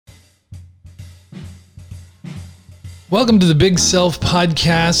Welcome to the Big Self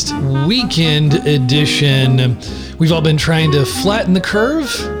Podcast Weekend Edition. We've all been trying to flatten the curve.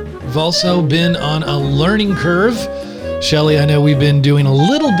 We've also been on a learning curve. Shelly, I know we've been doing a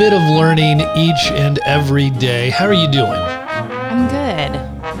little bit of learning each and every day. How are you doing? I'm good.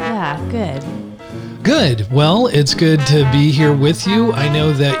 Yeah, good. Good. Well, it's good to be here with you. I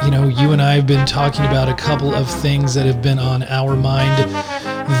know that, you and I have been talking about a couple of things that have been on our mind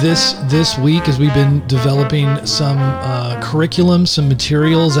this week as we've been developing some curriculum, some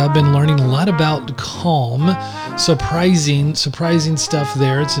materials. I've been learning a lot about calm. Surprising stuff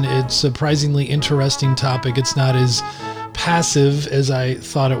there. It's a surprisingly interesting topic. It's not as passive as I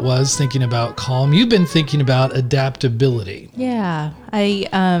thought it was thinking about calm. You've been thinking about adaptability. Yeah.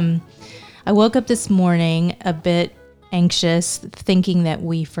 I woke up this morning a bit anxious, thinking that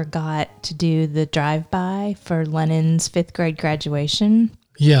we forgot to do the drive-by for Lennon's 5th grade graduation.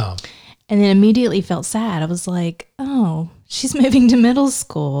 Yeah. And then immediately felt sad. I was like, oh, she's moving to middle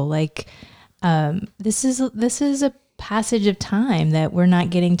school. Like, this is a passage of time that we're not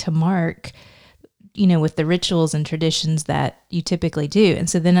getting to mark, with the rituals and traditions that you typically do. And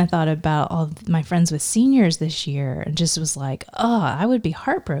so then I thought about all of my friends with seniors this year and just was like, oh, I would be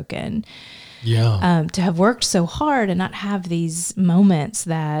heartbroken. Yeah. To have worked so hard and not have these moments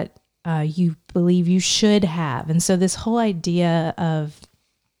that you believe you should have. And so this whole idea of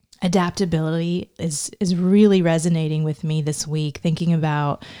adaptability is really resonating with me this week, thinking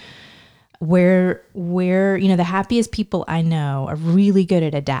about where the happiest people I know are really good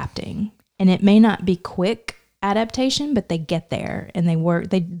at adapting. And it may not be quick adaptation, but they get there and they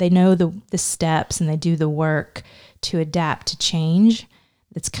work, they know the steps and they do the work to adapt to change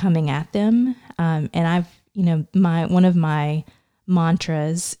that's coming at them. And I've, one of my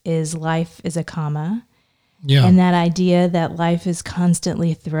mantras is life is a comma. Yeah. And that idea that life is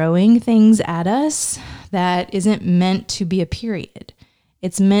constantly throwing things at us that isn't meant to be a period.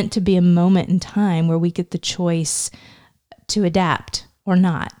 It's meant to be a moment in time where we get the choice to adapt or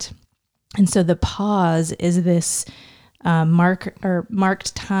not. And so the pause is this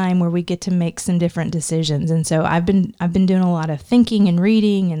marked time where we get to make some different decisions. And so I've been doing a lot of thinking and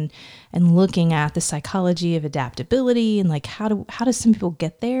reading and looking at the psychology of adaptability and like how do some people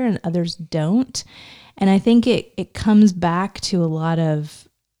get there and others don't. And I think it comes back to a lot of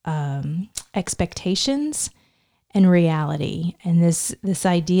expectations and reality, and this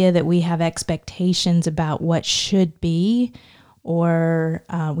idea that we have expectations about what should be, or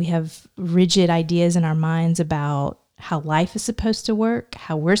we have rigid ideas in our minds about how life is supposed to work,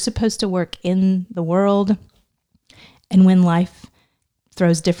 how we're supposed to work in the world. And when life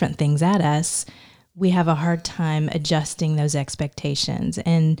throws different things at us, we have a hard time adjusting those expectations.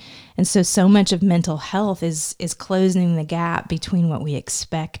 And so much of mental health is closing the gap between what we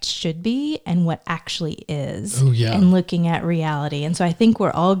expect should be and what actually is. Oh, yeah. And looking at reality. And so I think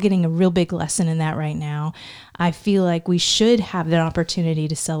we're all getting a real big lesson in that right now. I feel like we should have the opportunity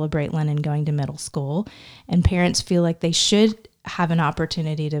to celebrate Lennon going to middle school, and parents feel like they should have an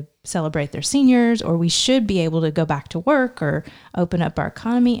opportunity to celebrate their seniors, or we should be able to go back to work or open up our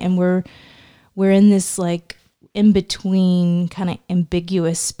economy. And we're in this like in between kind of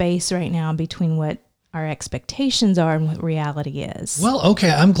ambiguous space right now between what our expectations are and what reality is. Well, okay.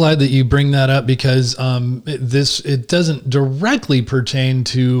 I'm glad that you bring that up because it doesn't directly pertain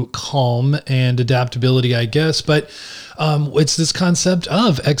to calm and adaptability, I guess, but it's this concept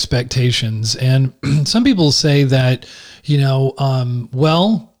of expectations. And some people say that,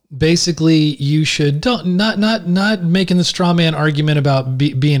 basically, you should not making the straw man argument about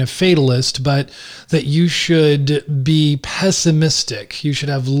being a fatalist, but that you should be pessimistic. You should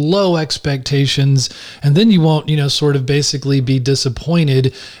have low expectations, and then you won't, sort of basically be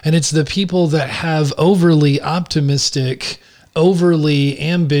disappointed. And it's the people that have overly optimistic, overly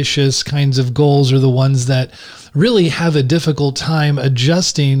ambitious kinds of goals are the ones that really have a difficult time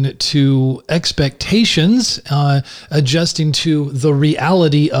adjusting to expectations, adjusting to the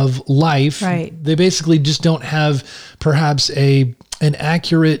reality of life. Right. They basically just don't have perhaps an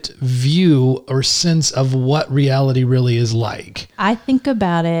accurate view or sense of what reality really is like. I think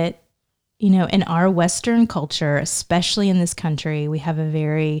about it, in our Western culture, especially in this country, we have a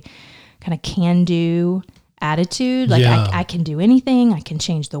very kind of can-do attitude. Like, Yeah. I can do anything. I can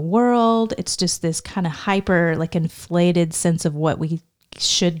change the world. It's just this kind of hyper, like inflated sense of what we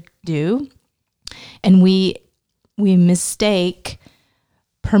should do. And we mistake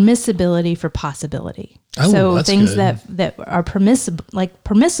permissibility for possibility. Oh, so that's things good. that are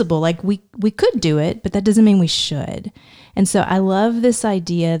permissible, like we could do it, but that doesn't mean we should. And so I love this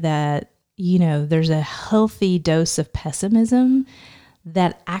idea that, there's a healthy dose of pessimism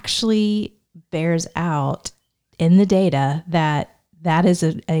that actually bears out in the data that that is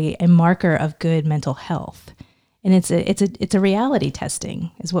a marker of good mental health. And it's a reality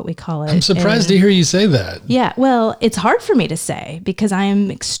testing is what we call it. I'm surprised to hear you say that. Yeah. Well, it's hard for me to say because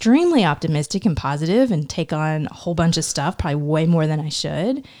I'm extremely optimistic and positive and take on a whole bunch of stuff, probably way more than I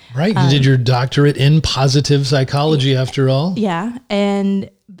should. Right. You did your doctorate in positive psychology after all. Yeah.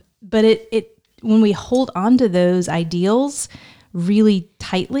 But it when we hold on to those ideals really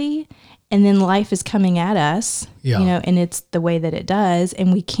tightly and then life is coming at us, and it's the way that it does,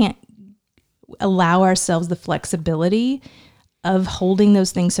 and we can't allow ourselves the flexibility of holding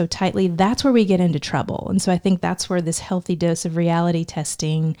those things so tightly, that's where we get into trouble. And so I think that's where this healthy dose of reality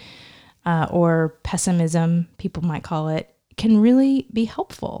testing or pessimism, people might call it, can really be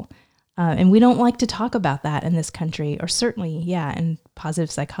helpful. And we don't like to talk about that in this country, or certainly, in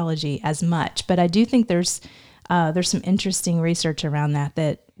positive psychology as much. But I do think there's some interesting research around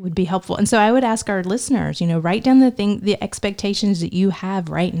that would be helpful. And so I would ask our listeners, write down the expectations that you have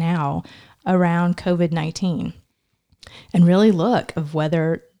right now around COVID-19 and really look of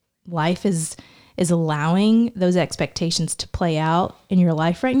whether life is allowing those expectations to play out in your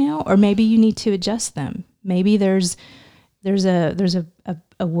life right now, or maybe you need to adjust them. Maybe there's a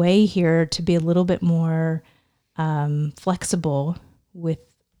way here to be a little bit more flexible with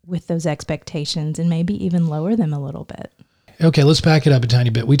those expectations and maybe even lower them a little bit. Okay, let's back it up a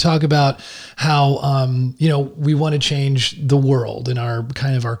tiny bit. We talk about how, we want to change the world in our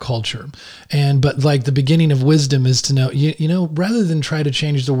culture. But like the beginning of wisdom is to know, rather than try to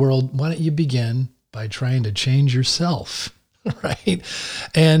change the world, why don't you begin by trying to change yourself? Right.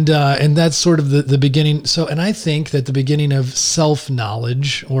 And that's sort of the beginning. So, and I think that the beginning of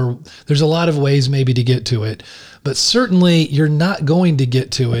self-knowledge, or there's a lot of ways maybe to get to it, but certainly you're not going to get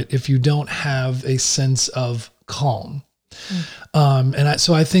to it if you don't have a sense of calm.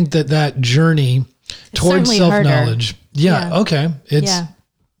 So I think that journey towards self-knowledge. Okay.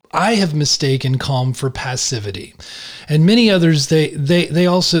 I have mistaken calm for passivity, and many others, they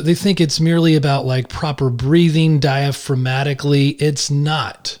think it's merely about like proper breathing diaphragmatically. It's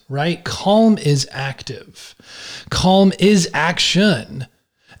not, right? Calm is active. Calm is action.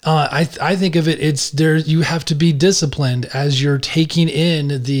 I think of it, it's there. You have to be disciplined as you're taking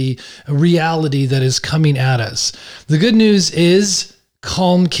in the reality that is coming at us. The good news is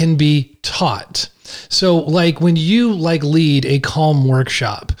calm can be taught. So like when you lead a calm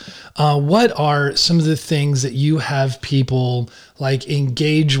workshop, what are some of the things that you have people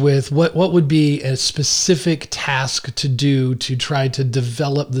engage with? What would be a specific task to do to try to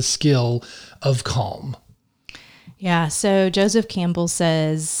develop the skill of calm? Yeah, so Joseph Campbell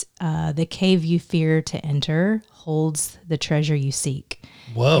says, the cave you fear to enter holds the treasure you seek.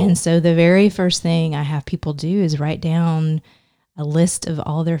 Whoa. And so the very first thing I have people do is write down a list of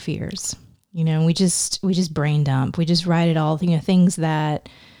all their fears. We just brain dump. We just write it all, things that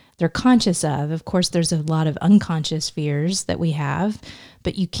they're conscious of. Of course, there's a lot of unconscious fears that we have,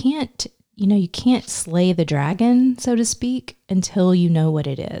 but you can't slay the dragon, so to speak, until you know what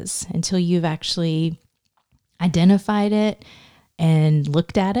it is, until you've actually identified it and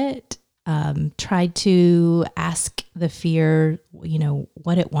looked at it, tried to ask the fear,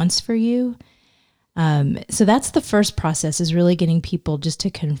 what it wants for you. So that's the first process, is really getting people just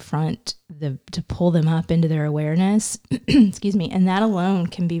to confront to pull them up into their awareness, excuse me. And that alone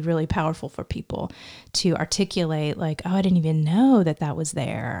can be really powerful for people to articulate I didn't even know that was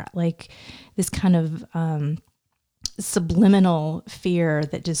there. Like this kind of, subliminal fear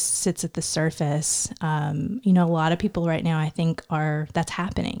that just sits at the surface. A lot of people right now, I think, that's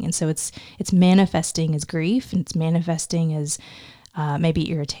happening. And so it's manifesting as grief, and it's manifesting as maybe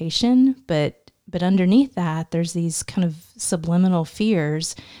irritation, but underneath that, there's these kind of subliminal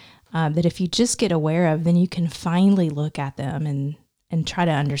fears that if you just get aware of, then you can finally look at them and try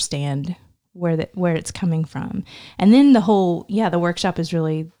to understand where it's coming from. And then the workshop is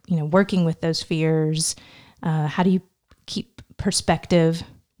really, working with those fears. How do you keep perspective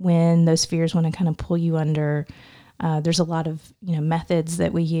when those fears want to kind of pull you under? There's a lot of, methods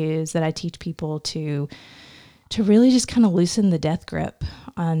that we use that I teach people to really just kind of loosen the death grip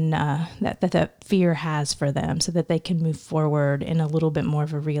on that fear has for them, so that they can move forward in a little bit more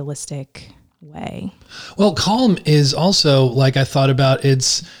of a realistic way. Well, calm is also, I thought about,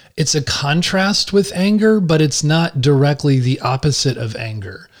 it's a contrast with anger, but it's not directly the opposite of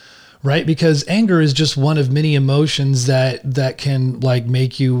anger. Right? Because anger is just one of many emotions that can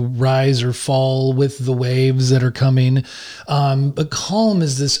make you rise or fall with the waves that are coming. But calm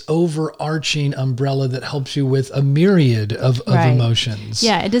is this overarching umbrella that helps you with a myriad of emotions.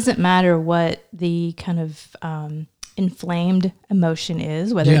 Yeah. It doesn't matter what the kind of inflamed emotion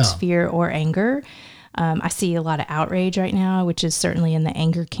is, whether it's fear or anger. I see a lot of outrage right now, which is certainly in the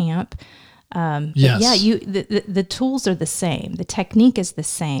anger camp. Yes. Yeah, the tools are the same. The technique is the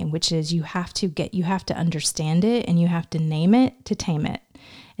same, which is you have to understand it and you have to name it to tame it.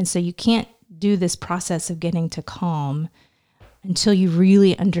 And so you can't do this process of getting to calm until you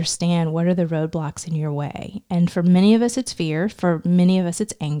really understand what are the roadblocks in your way. And for many of us, it's fear. For many of us,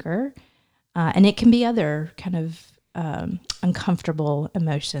 it's anger. And it can be other kind of uncomfortable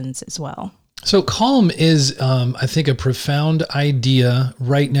emotions as well. So calm is, I think, a profound idea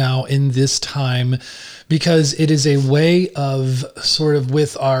right now in this time, because it is a way of sort of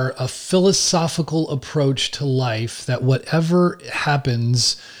with a philosophical approach to life, that whatever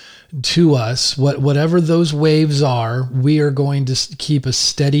happens to us, whatever those waves are, we are going to keep a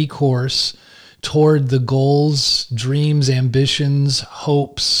steady course toward the goals, dreams, ambitions,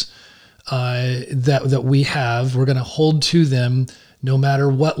 hopes that we have. We're going to hold to them no matter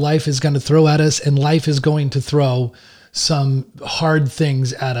what life is going to throw at us, and life is going to throw some hard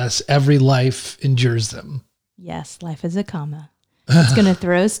things at us. Every life endures them. Yes, life is a comma. It's going to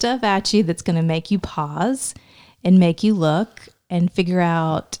throw stuff at you that's going to make you pause and make you look and figure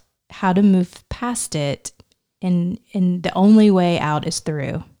out how to move past it. And the only way out is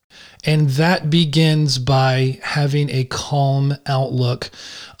through. And that begins by having a calm outlook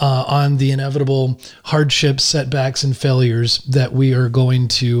on the inevitable hardships, setbacks, and failures that we are going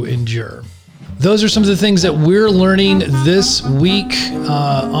to endure. Those are some of the things that we're learning this week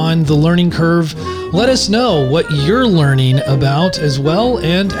on the learning curve. Let us know what you're learning about as well,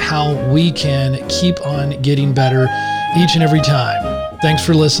 and how we can keep on getting better each and every time. Thanks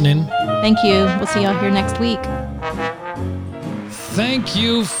for listening. Thank you. We'll see y'all here next week. Thank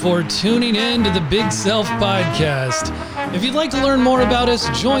you for tuning in to the Big Self Podcast. If you'd like to learn more about us,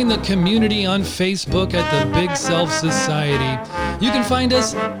 join the community on Facebook at the Big Self Society. You can find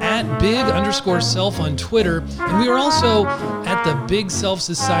us at Big_Self on Twitter, and we are also at the Big Self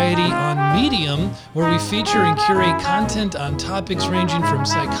Society on Medium, where we feature and curate content on topics ranging from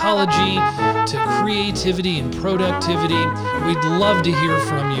psychology to creativity and productivity. We'd love to hear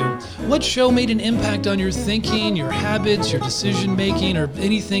from you. What show made an impact on your thinking, your habits, your decision making, or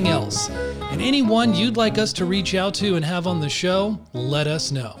anything else? And anyone you'd like us to reach out to and have on the show, let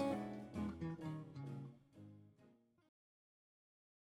us know.